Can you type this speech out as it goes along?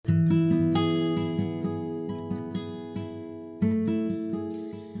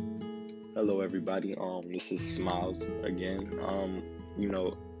Hello, everybody. This is Smiles again.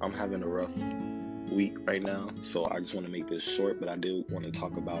 I'm having a rough week right now, so I just want to make this short, but I do want to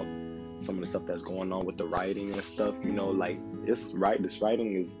talk about some of the stuff that's going on with the writing and stuff. Like this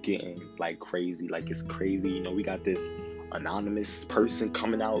writing is getting like crazy. Like it's crazy. We got this anonymous person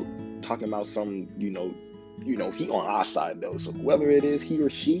coming out talking about some, he on our side though. So whoever it is, he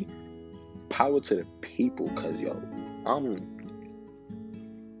or she, power to the people, cause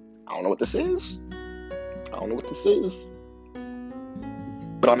I don't know what this is. I don't know what this is,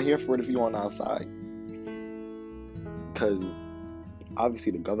 but I'm here for it if you're on our side. Because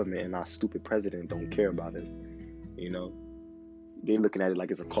obviously the government and our stupid president don't care about us. They looking at it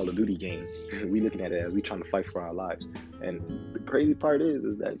like it's a Call of Duty game. We looking at it as we trying to fight for our lives. And the crazy part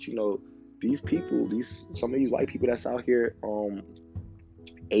is that these people, some of these white people that's out here,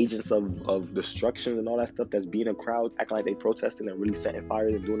 agents of destruction and all that stuff, that's being a crowd, acting like they protesting and really setting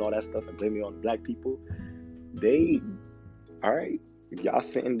fires and doing all that stuff and blaming it on black people. All right, y'all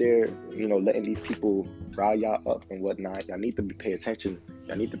sitting there, letting these people rile y'all up and whatnot. Y'all need to pay attention.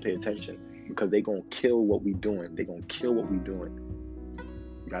 Y'all need to pay attention because they gonna kill what we doing. They gonna kill what we doing.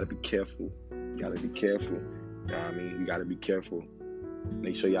 You gotta be careful. You gotta be careful. You know what I mean? You gotta be careful.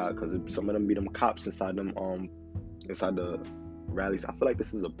 Make sure y'all, because some of them be them cops inside the rallies. I feel like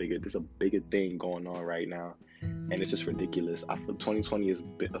this is a bigger thing going on right now, and it's just ridiculous. I feel 2020 has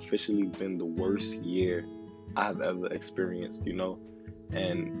officially been the worst year I've ever experienced,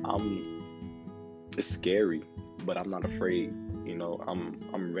 and it's scary, but I'm not afraid.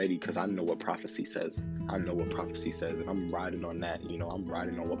 I'm ready because I know what prophecy says. I know what prophecy says, and I'm riding on that. I'm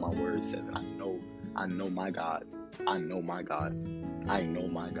riding on what my word says, and I know my God. I know my God. I know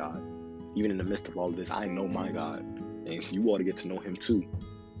my God. Even in the midst of all of this, I know my God. And you ought to get to know him too.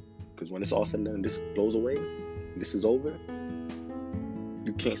 Because when it's all said and done, this blows away, this is over,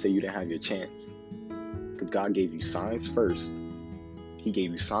 you can't say you didn't have your chance. Because God gave you signs first. He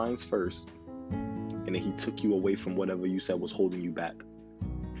gave you signs first. And then he took you away from whatever you said was holding you back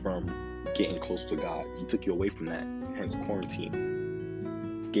from getting close to God. He took you away from that, hence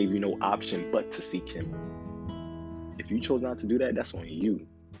quarantine. Gave you no option but to seek him. If you chose not to do that, that's on you.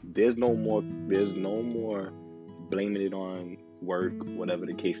 There's no more blaming it on work, whatever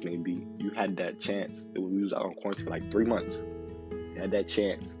the case may be. You had that chance. We was out on quarantine for like 3 months. You had that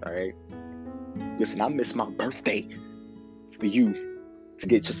chance, all right? Listen, I missed my birthday for you to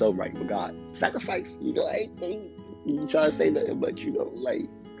get yourself right with God. Sacrifice, you try to say that, but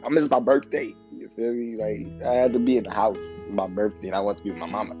I missed my birthday. You feel me? Like, I had to be in the house for my birthday, and I want to be with my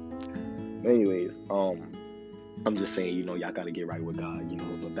mama. Anyways, I'm just saying, y'all gotta get right with God,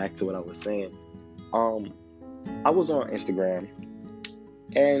 But back to what I was saying. I was on Instagram,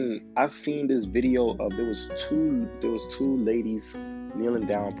 and I've seen this video of there was two ladies kneeling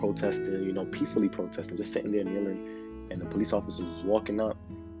down, protesting, peacefully protesting, just sitting there kneeling, and the police officers was walking up,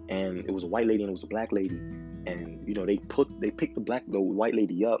 and it was a white lady and it was a black lady, and they picked the white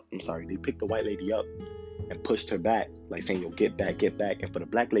lady up. They picked the white lady up and pushed her back, like saying, "Yo, get back," and for the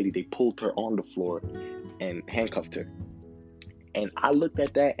black lady, they pulled her on the floor and handcuffed her. And I looked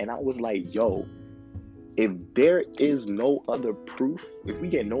at that and I was like, yo, if there is no other proof, if we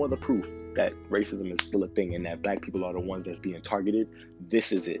get no other proof that racism is still a thing and that black people are the ones that's being targeted,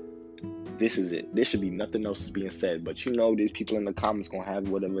 this is it. This is it. There should be nothing else being said. But these people in the comments gonna have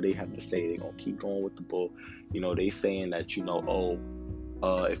whatever they have to say. They're gonna keep going with the bull. They saying that,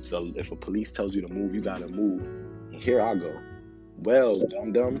 if a police tells you to move, you gotta move. And here I go. Well,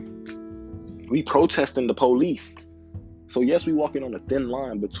 dum-dum, we protesting the police. So yes, we walking on a thin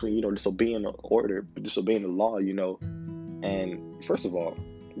line between, disobeying the order, disobeying the law, And first of all,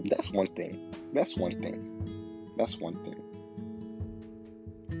 that's one thing.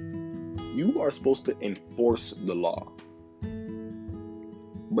 You are supposed to enforce the law.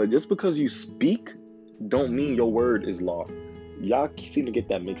 But just because you speak, don't mean your word is law. Y'all seem to get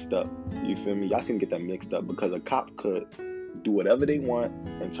that mixed up. You feel me? Y'all seem to get that mixed up because a cop could do whatever they want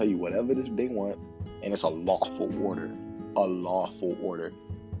and tell you whatever they want, and it's a lawful order. A lawful order.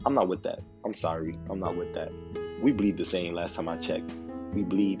 I'm not with that. I'm sorry. I'm not with that. We bleed the same last time I checked. We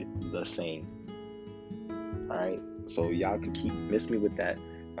bleed the same. Alright? So y'all can miss me with that.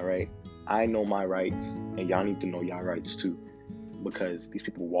 Alright? I know my rights, and y'all need to know y'all rights too. Because these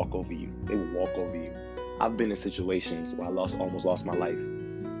people walk over you. They will walk over you. I've been in situations where I almost lost my life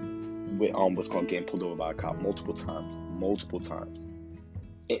with what's called getting pulled over by a cop multiple times.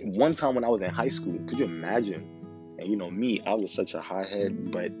 And one time when I was in high school, could you imagine? And me, I was such a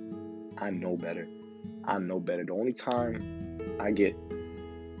hothead, but I know better. The only time I get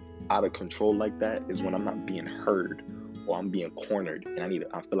out of control like that is when I'm not being heard, or I'm being cornered, and I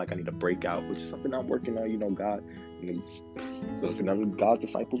feel like I need to break out, which is something I'm working on. God, listen, none of God's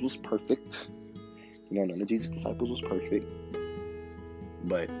disciples was perfect. None of Jesus' disciples was perfect,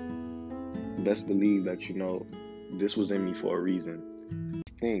 but best believe that this was in me for a reason.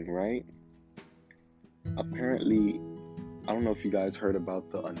 Thing, right? Apparently, I don't know if you guys heard about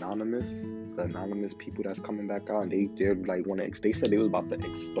the anonymous people that's coming back out, and they're like they said they was about to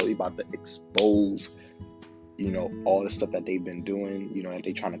expose all the stuff that they've been doing, that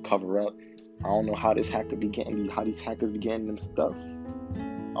they trying to cover up. I don't know how these hackers be getting them stuff.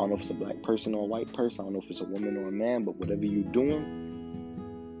 I don't know if it's a black person or a white person. I don't know if it's a woman or a man, but whatever you're doing,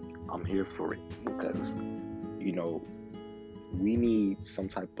 I'm here for it, because we need some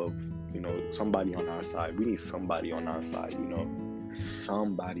type of somebody on our side. We need somebody on our side.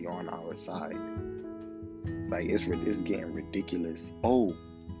 Somebody on our side. Like it's getting ridiculous. Oh,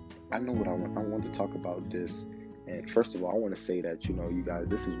 I know what I want. I want to talk about this. And first of all, I want to say that you guys,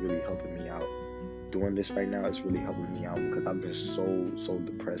 this is really helping me out. Doing this right now is really helping me out, because I've been so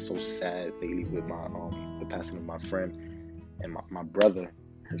depressed, so sad lately with my the passing of my friend and my brother.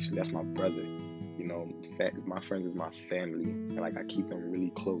 Actually, that's my brother. My friends is my family, and like I keep them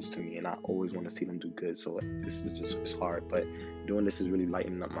really close to me, and I always want to see them do good. So this is it's hard, but doing this is really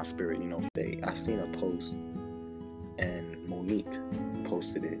lightening up my spirit. I seen a post, and Monique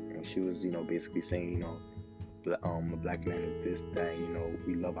posted it, and she was basically saying a black man is this, that,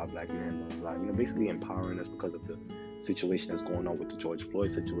 we love our black men, blah, blah, basically empowering us because of the situation that's going on with the George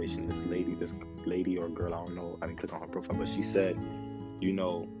Floyd situation. This lady or girl, I don't know, I didn't click on her profile, but she said,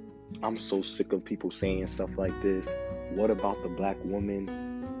 I'm so sick of people saying stuff like this. What about the black woman?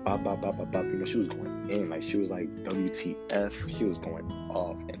 Blah, blah, blah, blah, blah. She was going in, like, she was like, WTF. She was going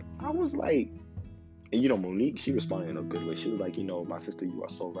off. And I was like, and Monique, she responded in a good way. She was like, my sister, you are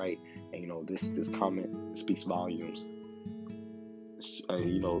so right. And, this comment speaks volumes.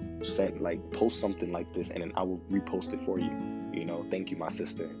 Post something like this, and then I will repost it for you. Thank you, my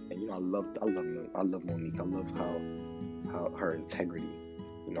sister. And, I love Monique. I love how her integrity.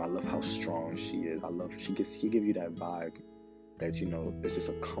 I love how strong she is. She gives you that vibe that it's just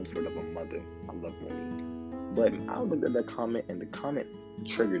a comfort of a mother. I love Monique. But I looked at that comment, and the comment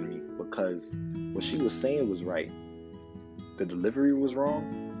triggered me, because what she was saying was right. The delivery was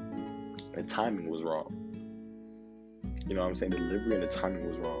wrong. The timing was wrong. You know what I'm saying? The delivery and the timing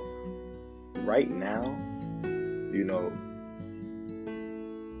was wrong. Right now,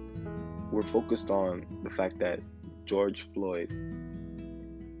 we're focused on the fact that George Floyd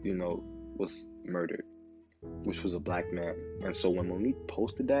was murdered, which was a black man. And so when Monique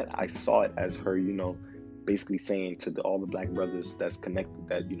posted that, I saw it as her, basically saying to all the black brothers that's connected,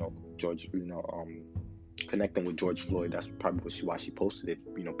 that, George, connecting with George Floyd. That's probably why she posted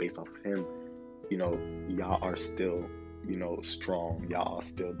it, based off of him. Y'all are still, strong. Y'all are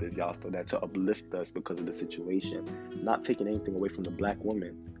still this, y'all still that, to uplift us because of the situation. Not taking anything away from the black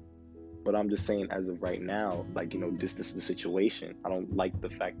woman. But I'm just saying, as of right now, this is the situation. I don't like the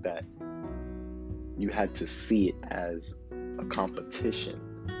fact that you had to see it as a competition.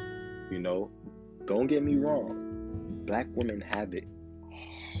 Don't get me wrong. Black women have it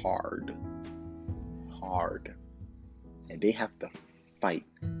hard. And they have to fight.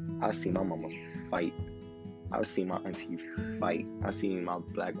 I've seen my mama fight. I've seen my auntie fight. I've seen my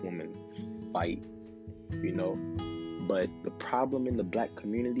black woman fight. But the problem in the black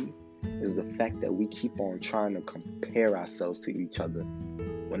community is the fact that we keep on trying to compare ourselves to each other.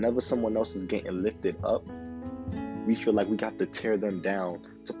 Whenever someone else is getting lifted up, we feel like we got to tear them down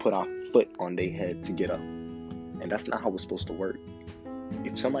to put our foot on their head to get up. And that's not how it's supposed to work.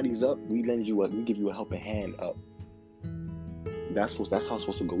 If somebody's up, we give you a helping hand up. That's how it's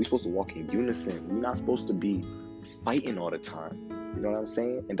supposed to go. We're supposed to walk in unison. We're not supposed to be fighting all the time. You know what I'm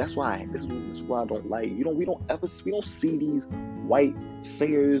saying? And that's why this is why I don't like. We don't see these white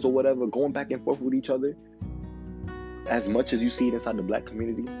singers or whatever going back and forth with each other as much as you see it inside the black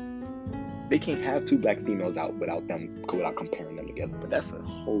community. They can't have two black females out without comparing them together. But that's a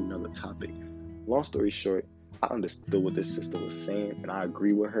whole nother topic. Long story short, I understood what this sister was saying, and I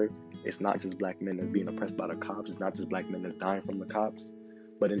agree with her. It's not just black men that's being oppressed by the cops. It's not just black men that's dying from the cops.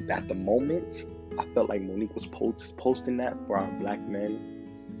 But at the moment, I felt like Monique was posting that for our black men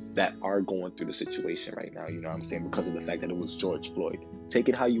that are going through the situation right now. You know what I'm saying? Because of the fact that it was George Floyd. Take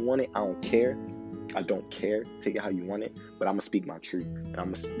it how you want it. I don't care. I don't care. Take it how you want it. But I'm gonna speak my truth, and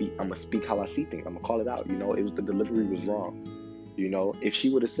I'm gonna speak how I see things. I'm gonna call it out. The delivery was wrong. If she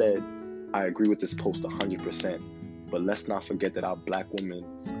would have said, I agree with this post 100%, but let's not forget that our black women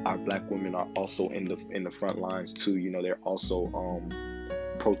are also in the front lines too. They're also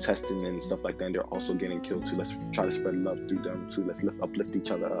protesting and stuff like that, and they're also getting killed too. Let's try to spread love through them too. Let's uplift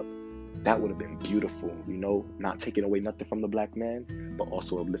each other up. That would have been beautiful, you know, not taking away nothing from the black man, but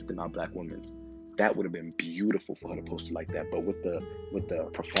also uplifting our black women. That would have been beautiful for her to post it like that. But with the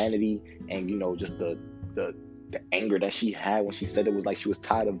profanity and, you know, just the anger that she had when she said it was like she was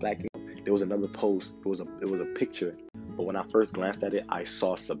tired of black men. There was another post. It was a picture. But when I first glanced at it, I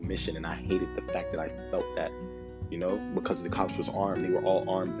saw submission, and I hated the fact that I felt that, you know, because the cops was armed. They were all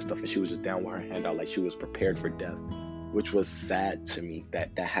armed and stuff, and she was just down with her hand out like she was prepared for death, which was sad to me.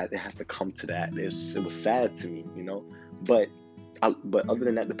 It has to come to that. It was sad to me, you know. But other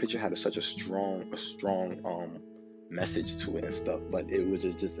than that, the picture had such a strong message to it and stuff. But it was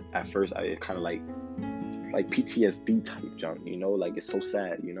just at first, it kind of like PTSD type junk, you know, like it's so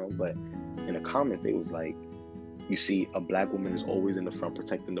sad, you know. But in the comments, they was like, you see, a black woman is always in the front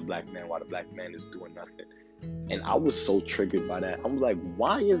protecting the black man while the black man is doing nothing. And I was so triggered by that. I was like,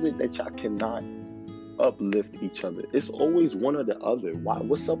 why is it that y'all cannot uplift each other? It's always one or the other.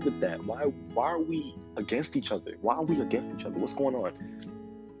 What's up with that? Why are we against each other? Why are we against each other? What's going on?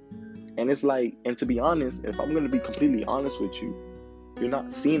 And it's like, and to be honest, if I'm going to be completely honest with you, you're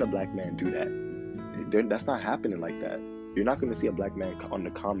not seeing a black man do that. That's not happening like that. You're not going to see a black man on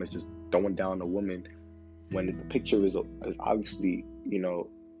the comments just throwing down a woman when the picture is obviously, you know,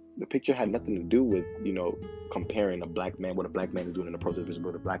 the picture had nothing to do with, you know, comparing a black man, what a black man is doing in a protest versus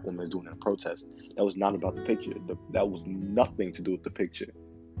what a black woman is doing in a protest. That was not about the picture. That was nothing to do with the picture.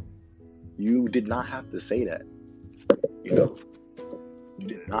 You did not have to say that. You know, you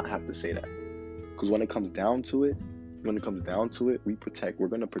did not have to say that. Because when it comes down to it, we're going to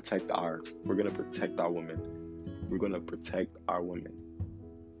protect our women. We're going to protect our women.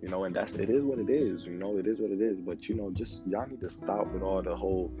 You know, and it is what it is. You know, it is what it is. But, you know, just y'all need to stop with all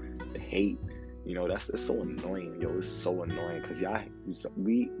the hate. You know, it's so annoying, yo. It's so annoying because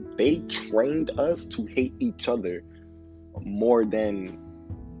they trained us to hate each other more than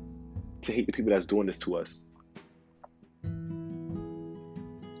to hate the people that's doing this to us.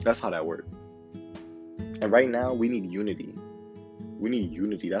 That's how that works. And right now, we need unity. We need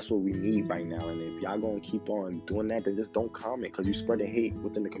unity. That's what we need right now. And if y'all gonna keep on doing that, then just don't comment, because you spreading hate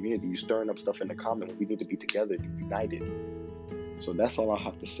within the community. You stirring up stuff in the comment. We need to be together, united. So that's all I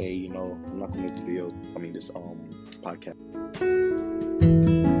have to say. You know, I'm not gonna make this podcast.